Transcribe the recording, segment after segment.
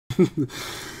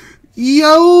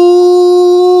Yo!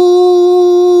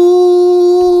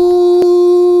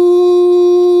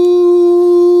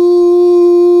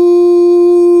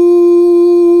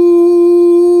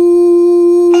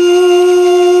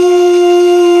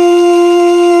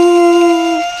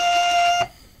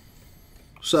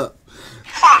 What's up?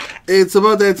 It's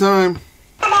about that time.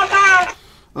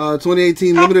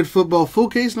 2018 Limited Football Full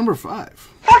Case number 5.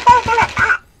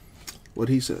 What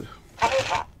he said.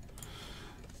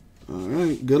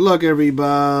 Alright, good luck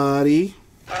everybody.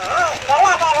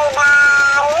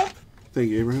 Thank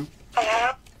you, Abraham.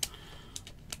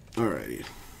 Alrighty.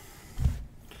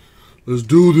 Let's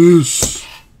do this.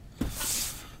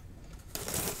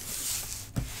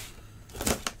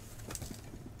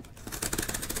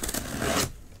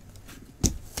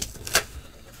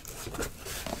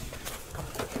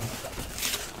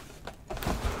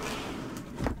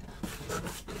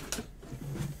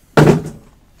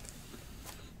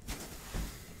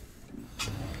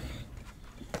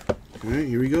 Alright,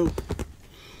 here we go.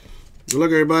 Good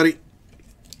luck, everybody.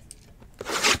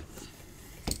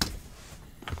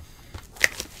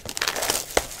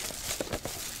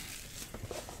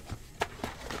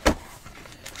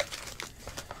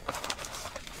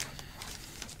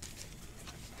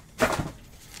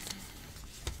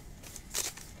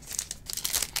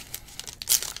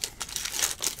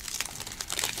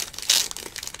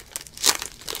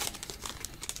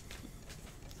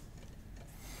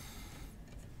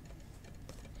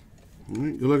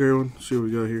 Alright, good luck everyone. Let's see what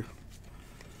we got here.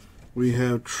 We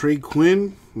have Trey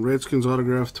Quinn, Redskins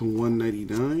autograph to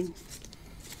 199.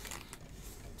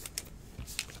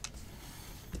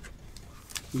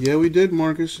 Yeah, we did,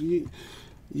 Marcus.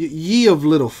 Ye of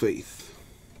little faith.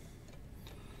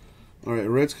 Alright,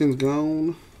 Redskins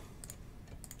gone.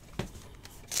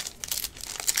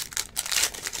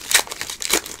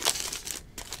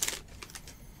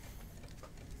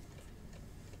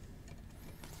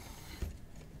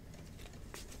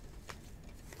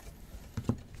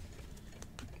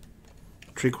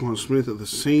 Traquan Smith of the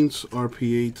Saints,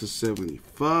 RPA to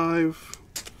 75.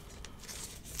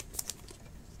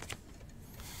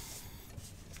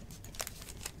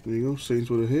 There you go,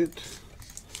 Saints with a hit.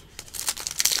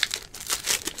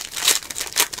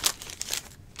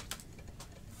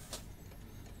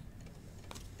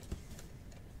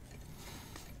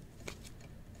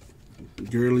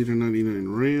 Gurley to 99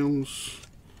 Rams.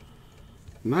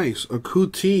 Nice, a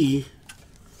Kuti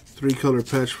 3-color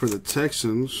patch for the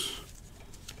Texans.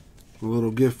 A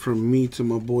little gift from me to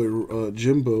my boy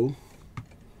Jimbo.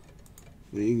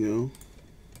 There you go.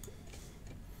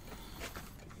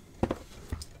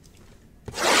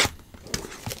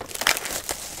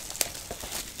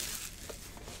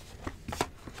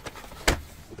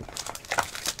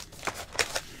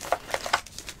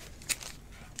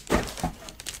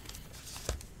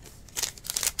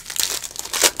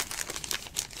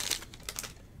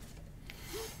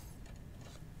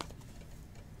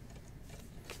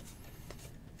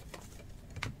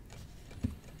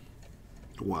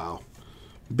 Wow.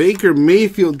 Baker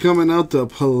Mayfield coming out the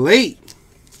plate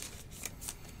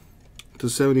to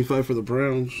 75 for the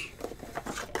Browns.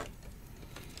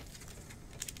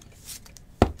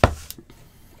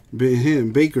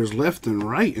 Baker's left and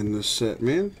right in this set,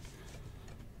 man.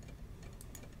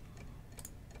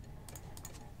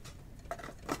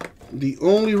 The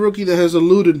only rookie that has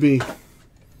eluded me,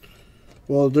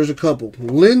 well, there's a couple.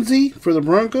 Lindsey for the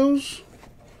Broncos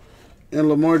and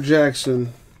Lamar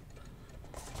Jackson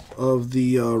of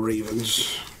the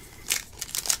Ravens.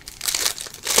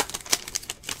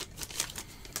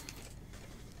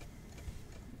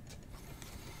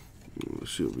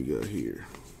 Let's see what we got here.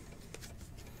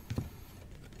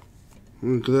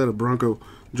 Look at that, a Bronco.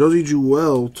 Josie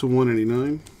Jewell to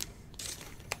 189.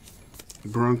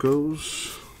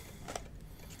 Broncos.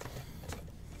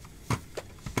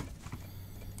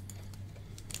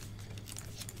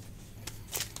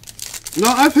 No,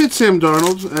 I've hit Sam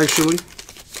Darnold, actually.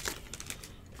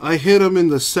 I hit him in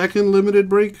the second limited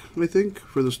break, I think,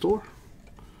 for the store.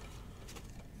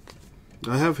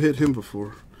 I have hit him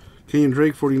before. Kenyon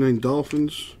Drake, 49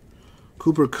 Dolphins.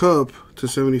 Cooper Kupp to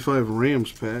 75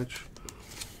 Rams patch.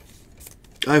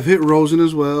 I've hit Rosen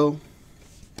as well.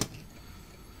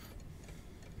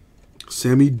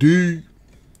 Sammy D,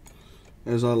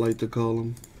 as I like to call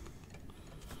him.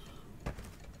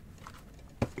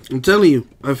 I'm telling you,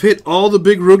 I've hit all the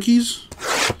big rookies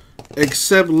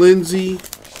except Lindsey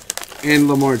and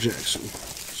Lamar Jackson.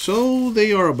 So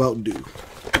they are about due.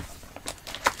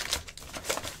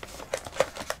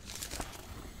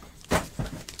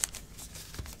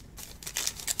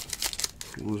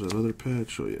 What was that other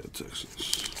patch? Oh yeah,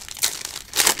 Texans.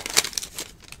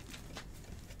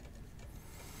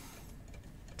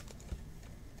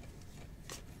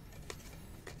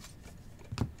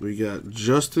 We got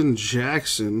Justin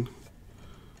Jackson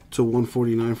to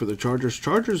 149 for the Chargers.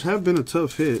 Chargers have been a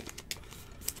tough hit.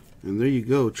 And there you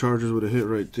go. Chargers with a hit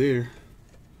right there.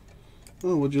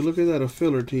 Oh, would you look at that? A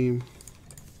filler team.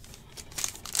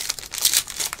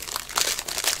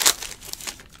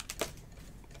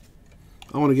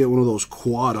 I want to get one of those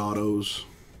quad autos.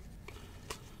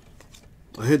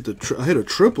 I hit a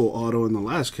triple auto in the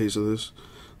last case of this.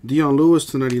 Dion Lewis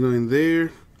to 99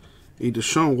 there. A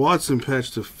Deshaun Watson patch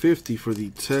to 50 for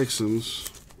the Texans.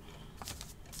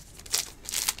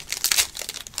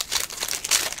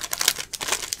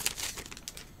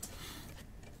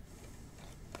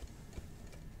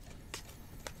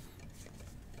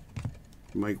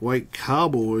 Mike White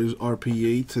Cowboys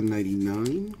RPA to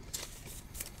 99.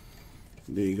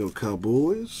 There you go,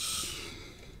 Cowboys.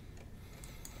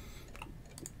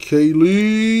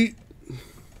 Kaylee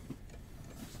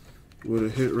with a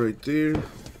hit right there.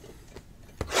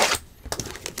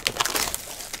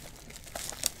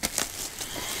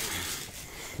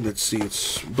 Let's see,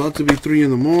 it's about to be 3 in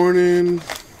the morning.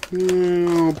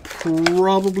 I'll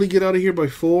probably get out of here by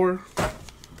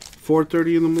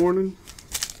 4:30 in the morning.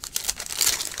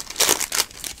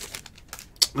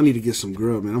 I need to get some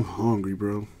grub, man. I'm hungry,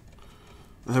 bro.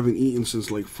 I haven't eaten since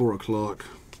like 4 o'clock,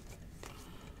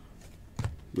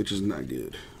 which is not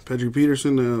good. Patrick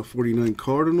Peterson, 49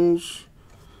 Cardinals.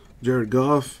 Jared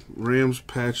Goff, Rams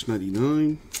patch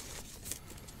 99.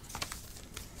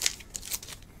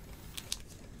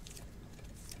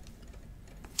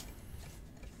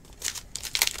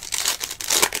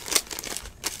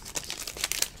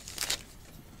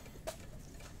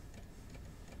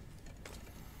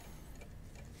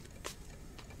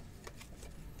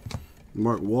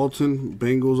 Mark Walton,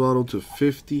 Bengals auto to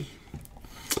 50.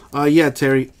 Yeah,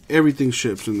 Terry, everything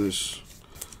ships in this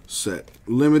set.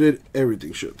 Limited,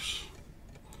 everything ships.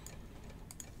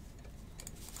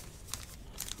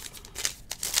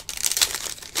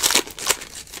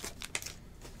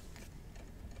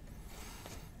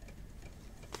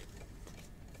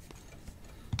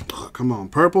 Oh, come on,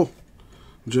 purple.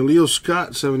 Jaleel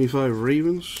Scott, 75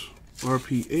 Ravens,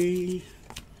 RPA.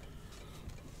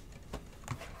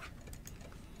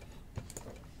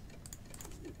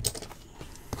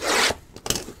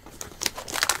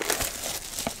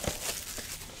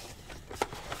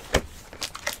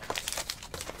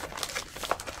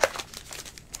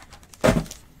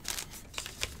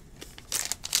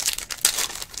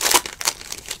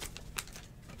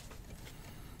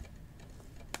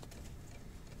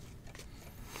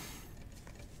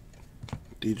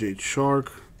 DJ Chark,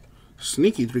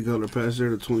 sneaky 3-color pass there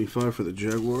to 25 for the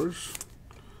Jaguars.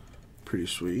 Pretty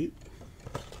sweet.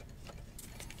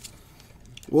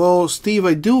 Well, Steve,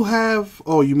 I do have...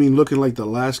 Oh, you mean looking like the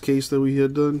last case that we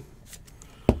had done?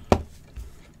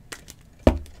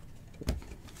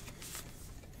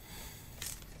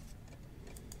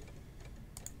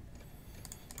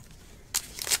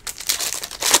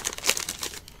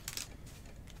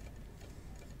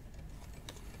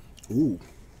 Ooh.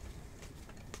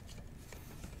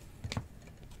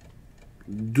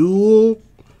 Dual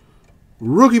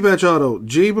rookie patch auto,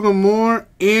 J.B. Moore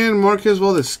and Marquez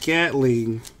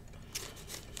Valdes-Scantling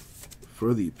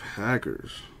for the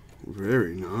Packers.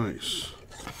 Very nice.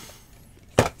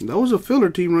 That was a filler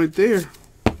team right there.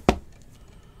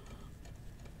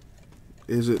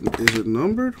 Is it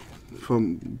numbered?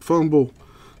 From fumble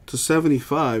to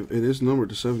 75. It is numbered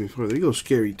to 75. There you go,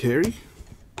 Scary Terry.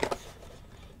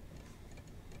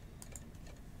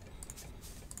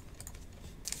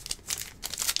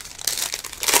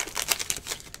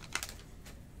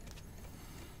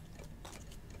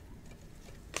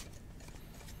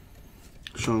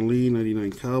 Sean Lee,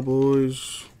 99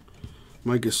 Cowboys.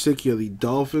 Mike Gesicki of the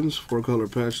Dolphins, 4-color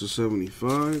patch to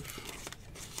 75.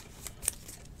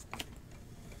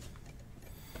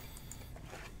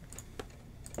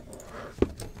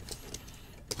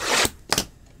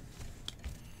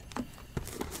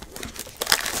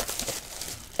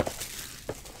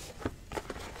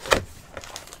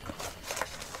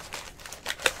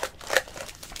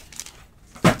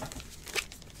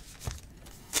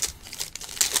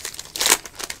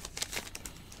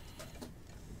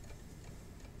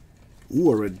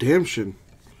 Ooh, a redemption.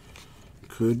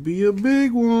 Could be a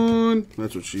big one.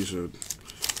 That's what she said.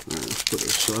 All right, let's put it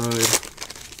aside.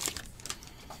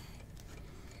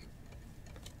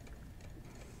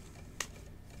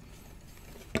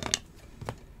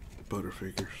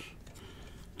 Butterfingers.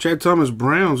 Chad Thomas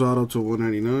Browns auto to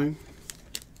 199.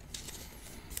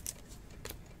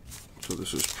 So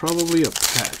this is probably a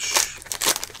patch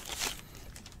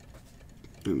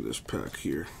in this pack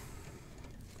here.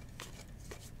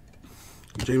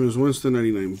 Jameis Winston,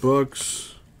 99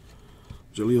 bucks.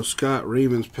 Jaleel Scott,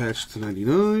 Ravens patch to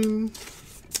 99.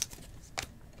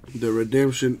 The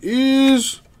redemption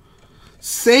is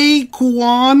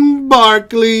Saquon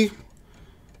Barkley.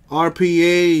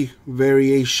 RPA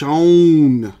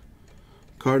variation.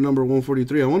 Card number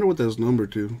 143. I wonder what that's number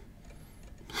to.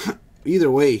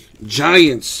 Either way,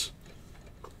 Giants.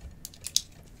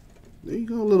 There you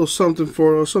go, a little something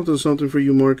for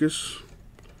you, Marcus.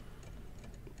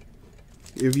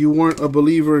 If you weren't a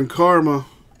believer in karma,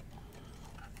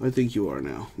 I think you are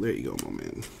now. There you go, my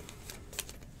man.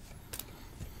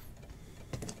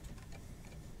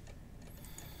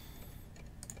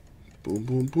 Boom,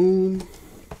 boom, boom.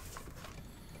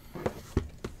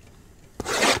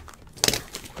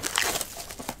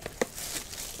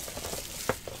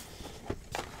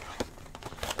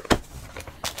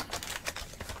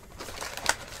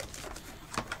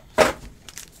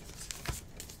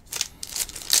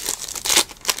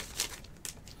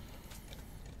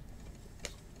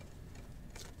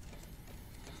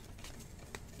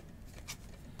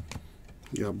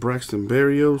 You got Braxton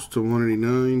Berrios to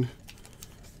 189.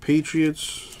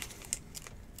 Patriots.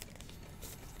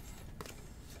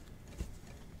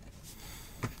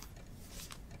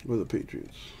 Where are the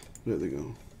Patriots? There they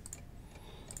go.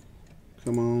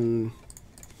 Come on.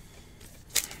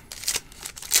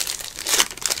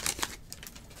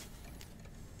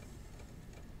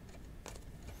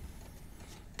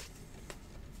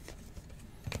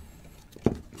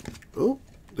 Oh,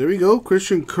 there we go.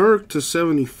 Christian Kirk to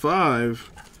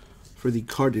 75 for the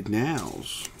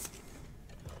Cardinals.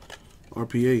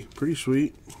 RPA, pretty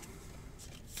sweet.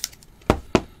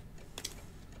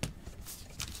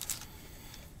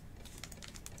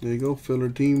 There you go, filler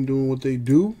team doing what they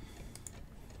do.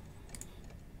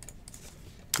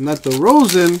 Not the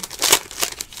Rosen,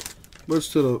 but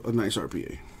still a nice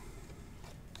RPA.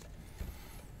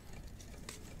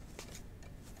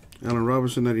 Allen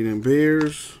Robinson, 99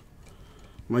 Bears.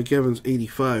 Mike Evans,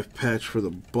 85 patch for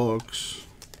the Bucks.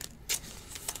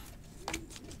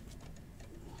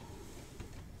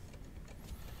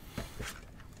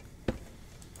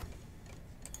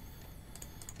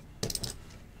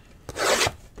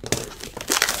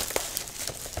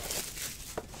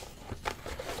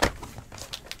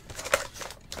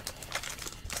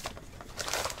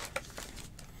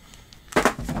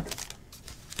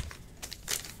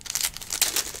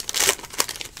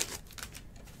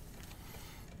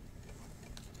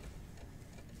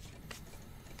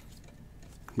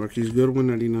 Marquise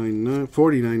Goodwin,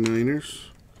 49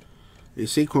 Niners. A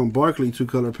Saquon Barkley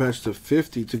 2-color patch to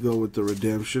 50 to go with the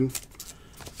redemption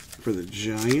for the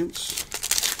Giants.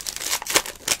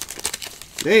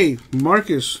 Hey,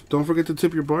 Marcus, don't forget to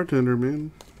tip your bartender,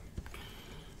 man.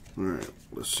 Alright,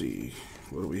 let's see.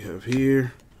 What do we have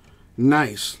here?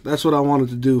 Nice. That's what I wanted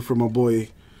to do for my boy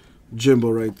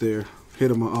Jimbo right there. Hit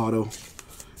him an auto.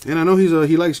 And I know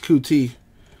he likes QT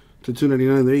to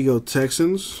 299. There you go,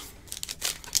 Texans.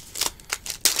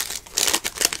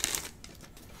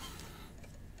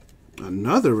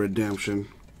 Another redemption.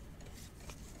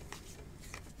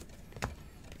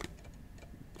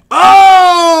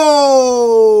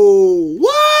 Oh!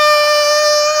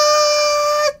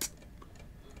 What?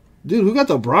 Dude, who got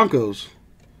the Broncos?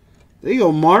 There you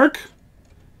go, Mark.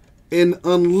 An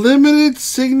unlimited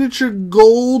signature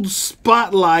gold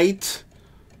spotlight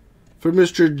for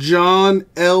Mr. John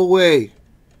Elway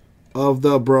of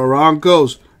the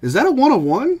Broncos. Is that a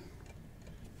 1/1?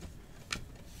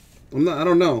 I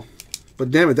don't know. But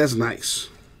damn it, that's nice.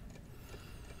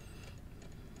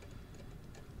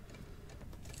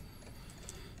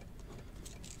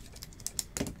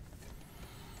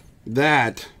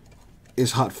 That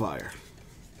is hot fire.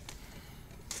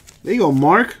 There you go,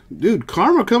 Mark. Dude,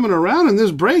 karma coming around in this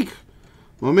break.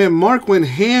 My man Mark went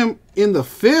ham in the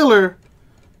filler.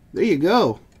 There you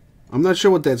go. I'm not sure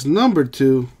what that's numbered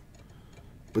to,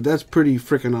 but that's pretty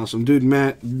freaking awesome. Dude,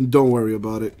 Matt, don't worry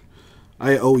about it.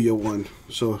 I owe you one,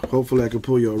 so hopefully I can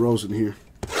pull you a Rosen here.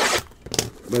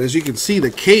 But as you can see,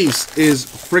 the case is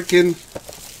freaking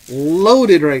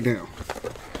loaded right now.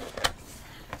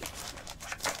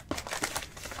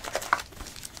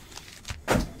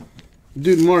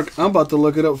 Dude, Mark, I'm about to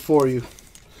look it up for you,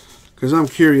 because I'm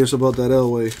curious about that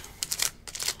Elway.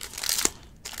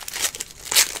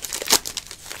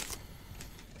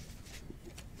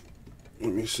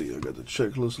 Let me see, I got the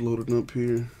checklist loaded up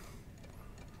here.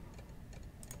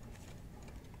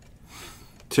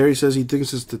 Terry says he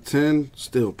thinks it's to 10.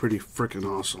 Still pretty freaking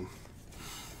awesome.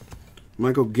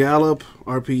 Michael Gallup,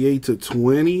 RPA to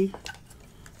 20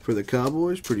 for the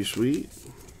Cowboys. Pretty sweet.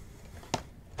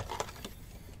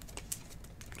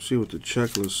 See what the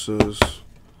checklist says.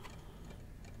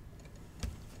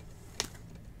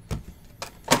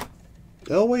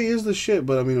 Elway is the shit,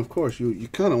 but I mean, of course, you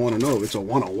kind of want to know if it's a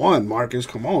 101, Marcus.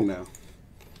 Come on now.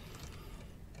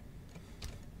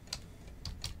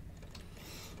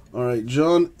 All right,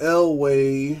 John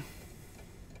Elway.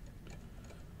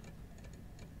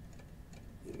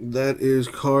 That is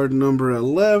card number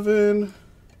 11.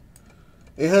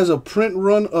 It has a print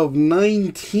run of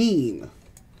 19.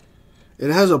 It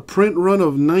has a print run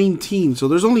of 19. So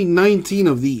there's only 19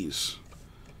 of these.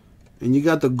 And you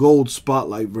got the gold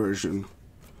spotlight version.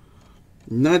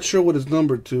 Not sure what it's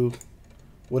numbered to.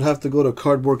 Would have to go to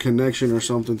Cardboard Connection or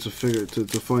something to figure to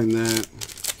find that.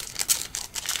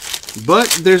 But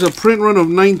there's a print run of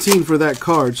 19 for that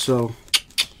card, so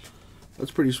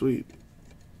that's pretty sweet.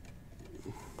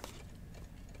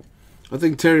 I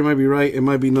think Terry might be right. It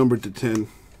might be numbered to 10.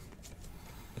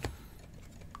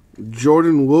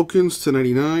 Jordan Wilkins to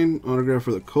 99, autograph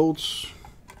for the Colts.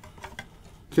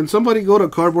 Can somebody go to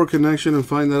Cardboard Connection and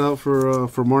find that out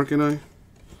for Mark and I?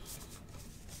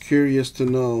 Curious to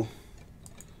know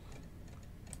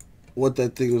what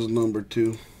that thing was numbered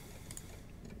to.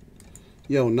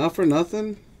 Yo, not for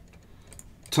nothing.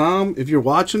 Tom, if you're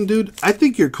watching, dude, I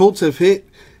think your Colts have hit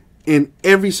in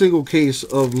every single case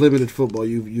of limited football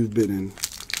you've been in.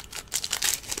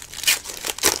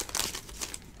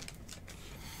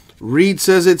 Reed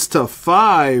says it's to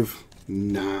 5.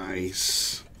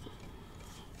 Nice.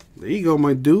 There you go,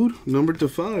 my dude. Numbered to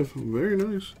 5. Very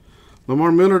nice.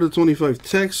 Lamar Miller to 25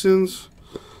 Texans.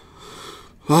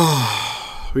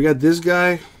 Oh, we got this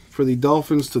guy for the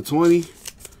Dolphins to 20.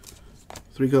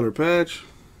 3-color patch.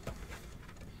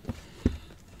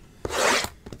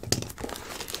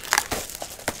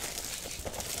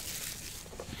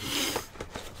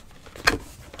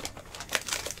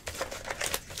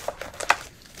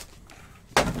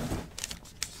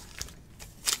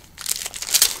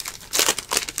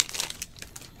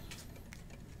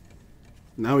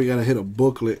 Now we gotta hit a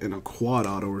booklet and a quad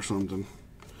auto or something.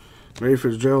 Mary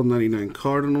Fitzgerald, 99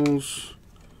 Cardinals.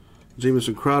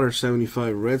 Jamison Crowder,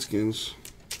 75 Redskins.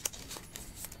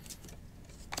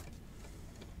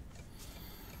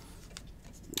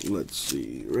 Let's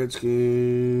see,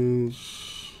 Redskins.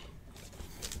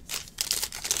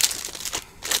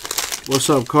 What's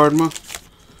up, Cardma?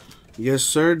 Yes,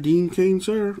 sir, Dean Kane,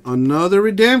 sir. Another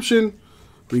redemption.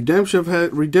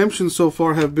 Redemptions so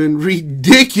far have been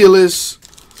ridiculous.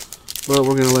 But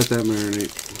we're going to let that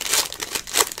marinate.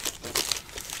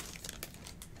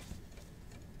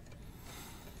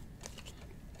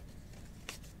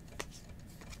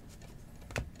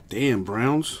 Damn,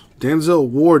 Browns. Denzel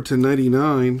Ward to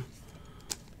 99.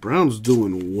 Browns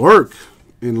doing work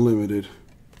in limited.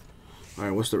 All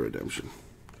right, what's the redemption?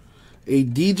 A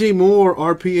DJ Moore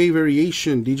RPA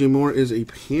variation. DJ Moore is a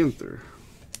Panther.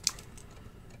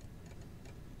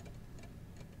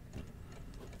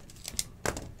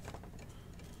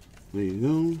 There you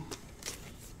go.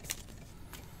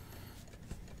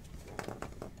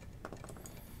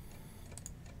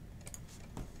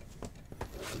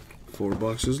 Four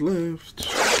boxes left.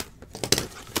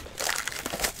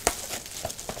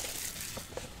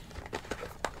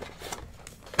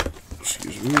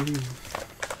 Excuse me.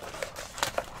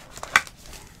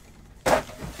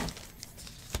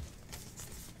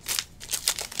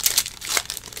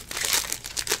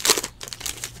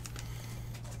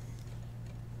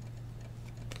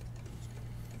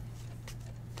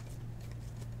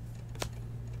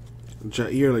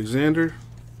 Jair Alexander,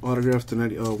 autograph to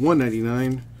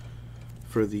 199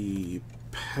 for the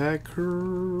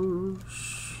Packers.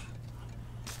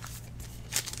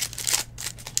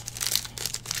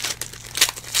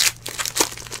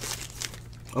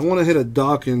 I want to hit a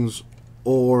Dawkins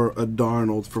or a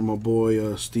Darnold for my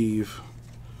boy Steve.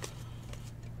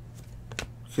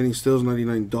 Kenny Stills,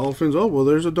 99 Dolphins. Oh, well,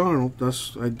 there's a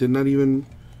Darnold. I did not even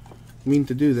mean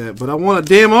to do that, but I want a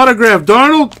damn autograph,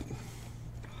 Darnold.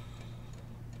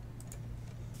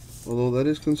 Although that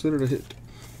is considered a hit.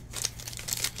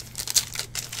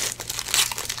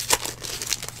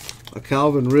 A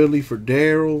Calvin Ridley for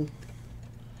Darryl.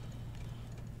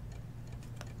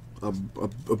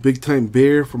 A big-time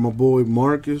bear for my boy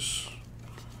Marcus.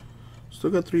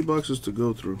 Still got 3 boxes to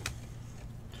go through.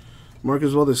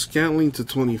 Marcus Valdes-Scantling to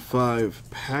 25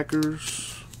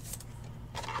 Packers.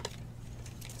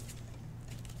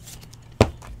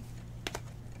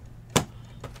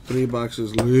 Three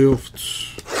boxes left.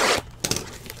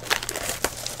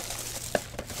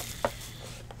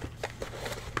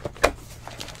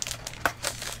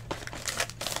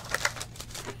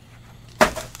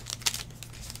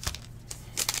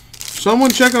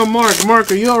 Someone check on Mark. Mark,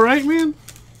 are you alright, man?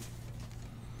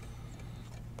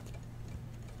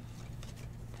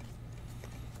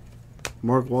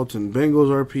 Mark Walton Bengals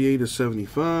RPA to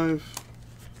 75.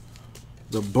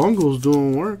 The Bungles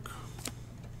doing work.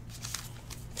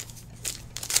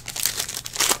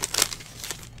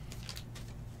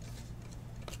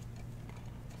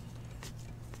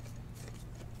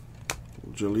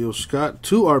 Jaleel Scott,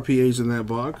 2 RPAs in that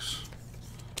box.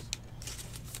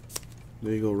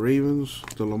 There you go, Ravens.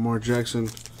 The Lamar Jackson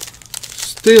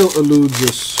still eludes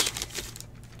us.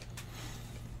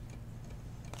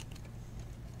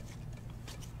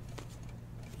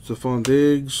 Stephon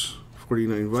Diggs,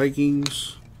 49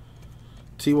 Vikings.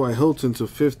 T.Y. Hilton to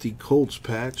 50 Colts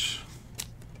patch.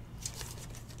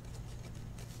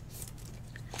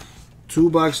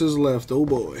 2 boxes left, oh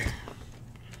boy.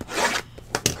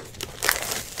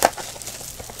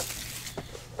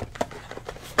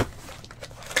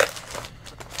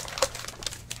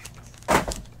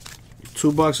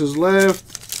 Two boxes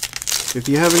left. If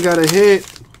you haven't got a hit,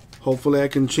 hopefully I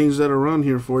can change that around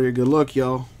here for you. Good luck,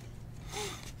 y'all.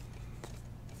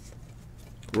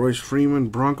 Royce Freeman,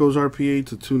 Broncos RPA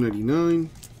to 299.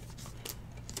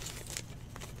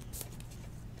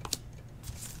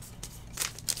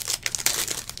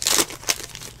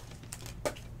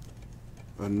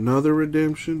 Another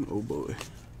redemption. Oh boy.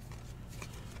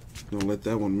 Gonna let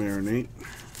that one marinate.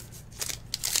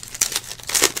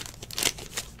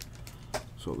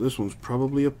 So this one's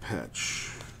probably a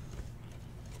patch.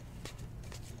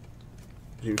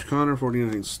 James Conner,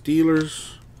 49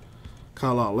 Steelers.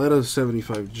 Kyle Lauletta,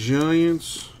 75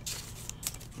 Giants.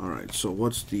 Alright, so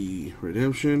what's the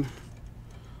redemption?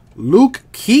 Luke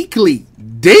Kuechly.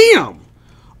 Damn!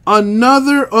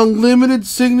 Another unlimited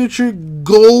signature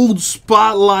gold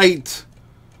spotlight.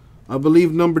 I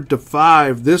believe numbered to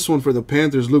 5. This one for the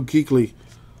Panthers, Luke Kuechly.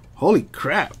 Holy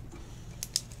crap.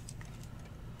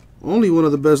 Only one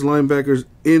of the best linebackers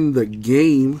in the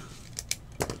game.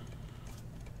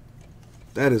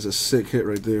 That is a sick hit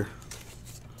right there.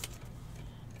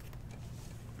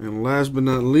 And last but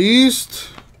not least,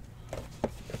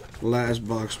 last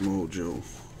box mojo.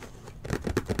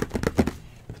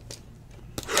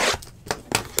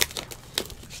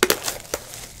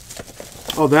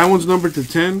 Oh, that one's numbered to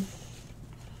 10?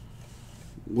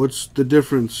 What's the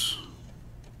difference?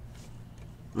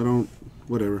 I don't,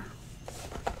 whatever.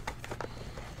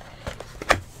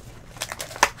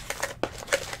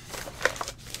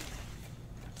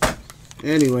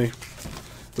 Anyway,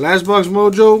 last box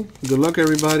mojo. Good luck,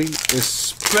 everybody,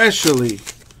 especially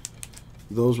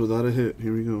those without a hit.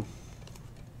 Here we go.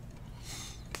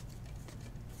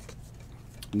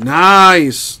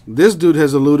 Nice. This dude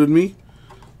has eluded me.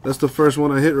 That's the first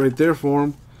one I hit right there for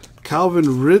him.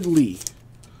 Calvin Ridley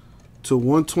to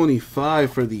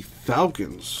 125 for the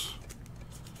Falcons.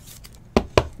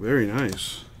 Very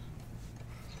nice.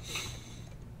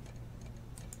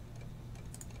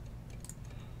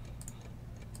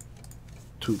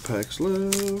 Two packs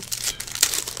left.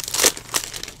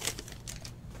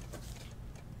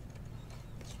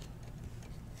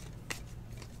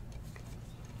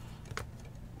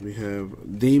 We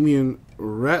have Damian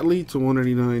Ratley to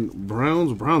 189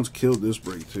 Browns. Browns killed this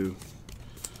break too.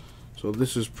 So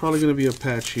this is probably going to be a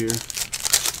patch here.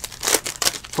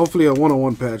 Hopefully a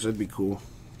one-on-one patch. That'd be cool.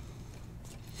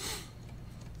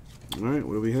 Alright,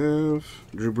 what do we have?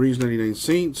 Drew Brees, 99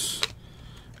 Saints.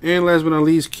 And last but not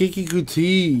least, Kiki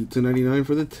Kuti to 99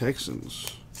 for the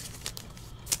Texans.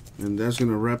 And that's going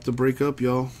to wrap the break up,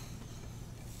 y'all.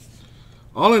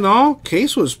 All in all,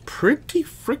 case was pretty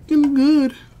freaking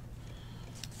good.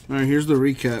 Alright, here's the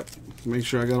recap. Make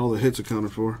sure I got all the hits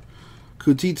accounted for.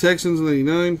 Kuti Texans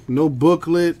 99. No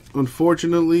booklet,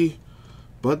 unfortunately.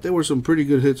 But there were some pretty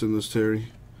good hits in this, Terry.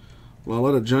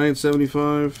 Lauletta Giants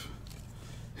 75.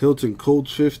 Hilton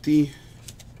Colts 50.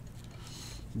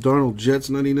 Darnold Jets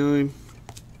 99.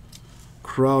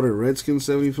 Crowder Redskins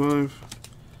 75.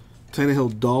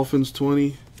 Tannehill Dolphins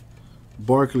 20.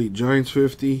 Barkley Giants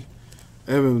 50.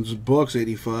 Evans Bucks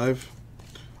 85.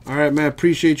 Alright, man,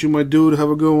 appreciate you, my dude. Have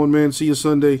a good one, man. See you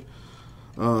Sunday.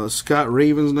 Scott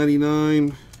Ravens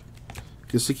 99.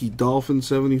 Gesicki Dolphins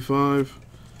 75.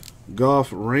 Goff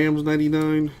Rams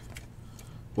 99.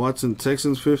 Watson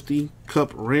Texans 50.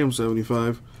 Cup Rams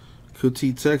 75.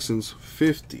 Kuti Texans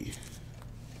 50.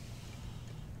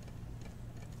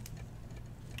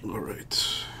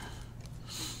 Alright.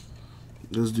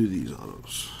 Let's do these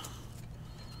autos.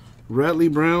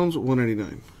 Ratley Browns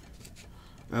 199.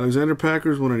 Alexander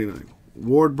Packers 199.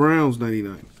 Ward Browns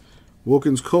 99.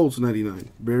 Wilkins Colts 99.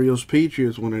 Barrios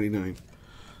Patriots 199.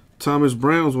 Thomas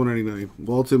Browns 199.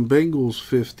 Walton Bengals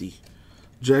 50.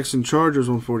 Jackson Chargers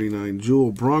 149.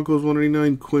 Jewel Broncos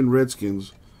 199. Quinn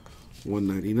Redskins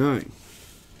 199.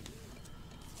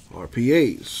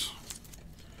 RPAs.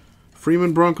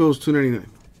 Freeman Broncos, $2.99.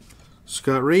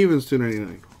 Scott Ravens,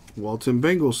 $2.99. Walton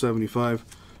Bengals, $75.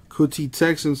 Kuti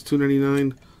Texans,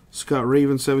 $2.99. Scott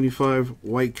Ravens, $75.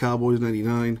 White Cowboys,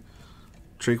 $99.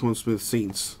 Traquan Smith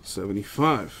Saints,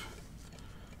 $75.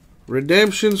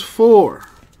 Redemptions 4.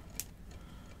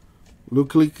 Luke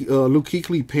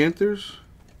Kuechly Panthers.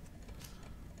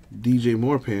 DJ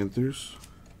Moore Panthers.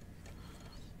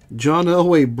 John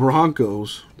Elway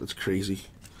Broncos. That's crazy.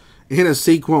 And a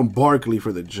Saquon Barkley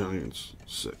for the Giants.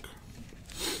 Sick.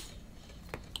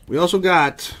 We also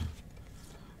got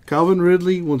Calvin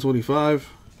Ridley, 125.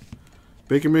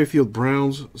 Baker Mayfield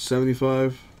Browns,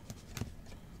 75.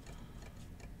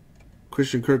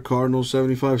 Christian Kirk Cardinals,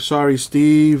 75. Sorry,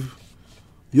 Steve.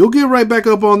 You'll get right back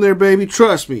up on there, baby.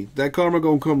 Trust me. That karma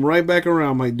gonna come right back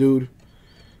around, my dude.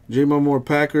 J.M. Moore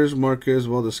Packers, Marquez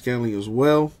Valdes-Scantling as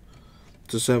well.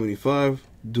 To 75.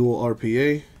 Dual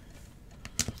RPA.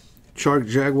 Chark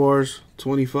Jaguars,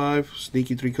 25.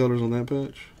 Sneaky 3 colors on that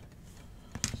patch.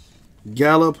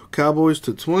 Gallup Cowboys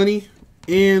to 20.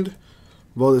 And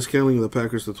Valdes-Scantling of the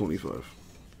Packers to 25.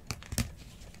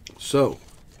 So,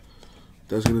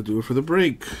 that's going to do it for the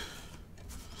break.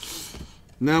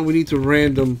 Now we need to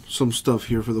random some stuff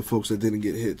here for the folks that didn't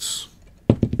get hits.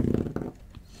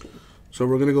 So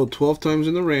we're going to go 12 times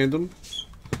in the random.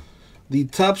 The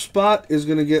top spot is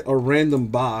going to get a random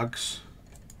box,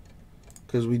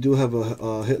 because we do have a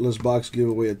hitless box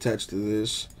giveaway attached to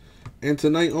this. And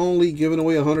tonight only, giving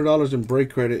away $100 in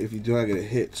break credit if you do not get a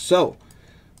hit. So,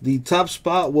 the top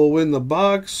spot will win the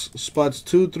box. Spots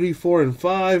 2, 3, 4, and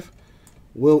 5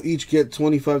 will each get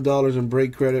 $25 in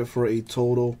break credit for a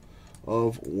total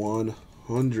of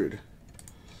 $100.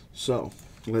 So,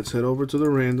 let's head over to the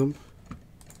random.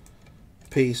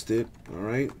 Paste it.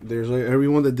 Alright, there's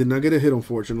everyone that did not get a hit,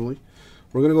 unfortunately.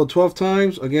 We're going to go 12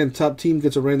 times. Again, top team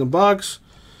gets a random box.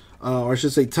 Or I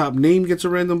should say top name gets a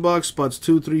random box. Spots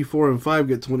 2, 3, 4, and 5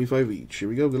 get 25 each. Here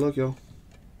we go. Good luck, y'all.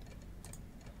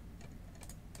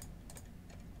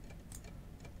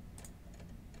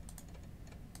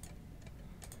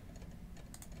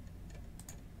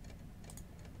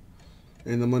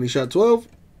 And the money shot 12.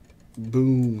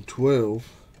 Boom, 12.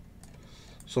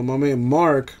 So my man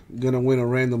Mark going to win a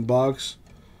random box.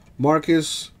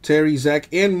 Marcus, Terry, Zach,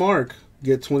 and Mark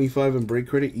get 25 in break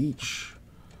credit each.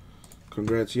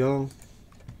 Congrats, y'all.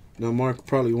 Now Mark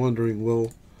probably wondering,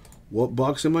 well, what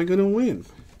box am I going to win?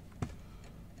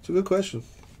 It's a good question.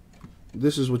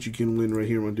 This is what you can win right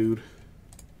here, my dude.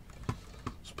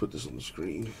 Let's put this on the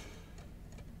screen.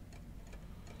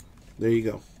 There you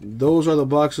go. Those are the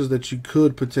boxes that you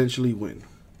could potentially win.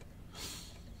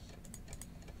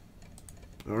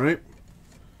 All right.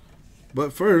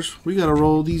 But first, we gotta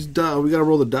roll these. We gotta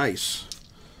roll the dice.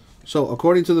 So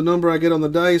according to the number I get on the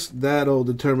dice, that'll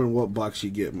determine what box you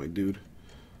get, my dude.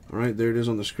 All right, there it is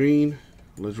on the screen.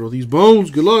 Let's roll these bones.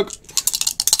 Good luck.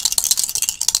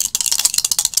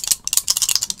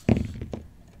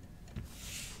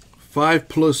 Five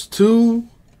plus 2.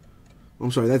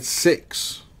 I'm sorry, that's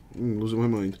 6. I'm losing my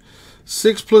mind.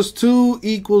 6 plus 2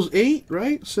 equals 8,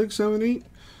 right? 6, 7, 8.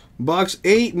 Box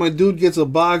 8, my dude gets a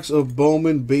box of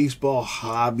Bowman Baseball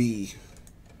Hobby.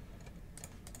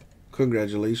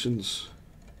 Congratulations.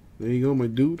 There you go, my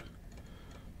dude.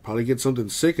 Probably get something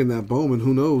sick in that Bowman.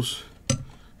 Who knows?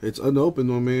 It's unopened,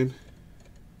 though, man.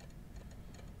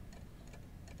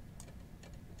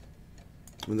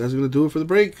 And that's going to do it for the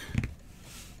break.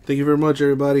 Thank you very much,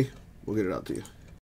 everybody. We'll get it out to you.